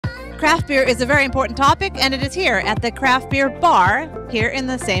Craft beer is a very important topic, and it is here at the Craft Beer Bar, here in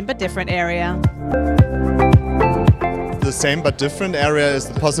the same but different area. The same but different area is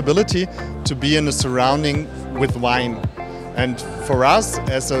the possibility to be in a surrounding with wine. And for us,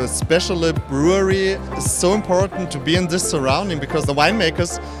 as a specialty brewery, it's so important to be in this surrounding because the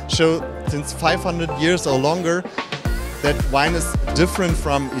winemakers show since 500 years or longer that wine is different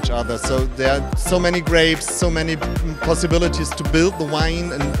from each other. So there are so many grapes, so many possibilities to build the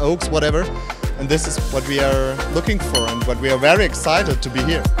wine and oaks, whatever. And this is what we are looking for and what we are very excited to be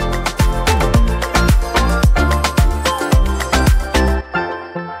here.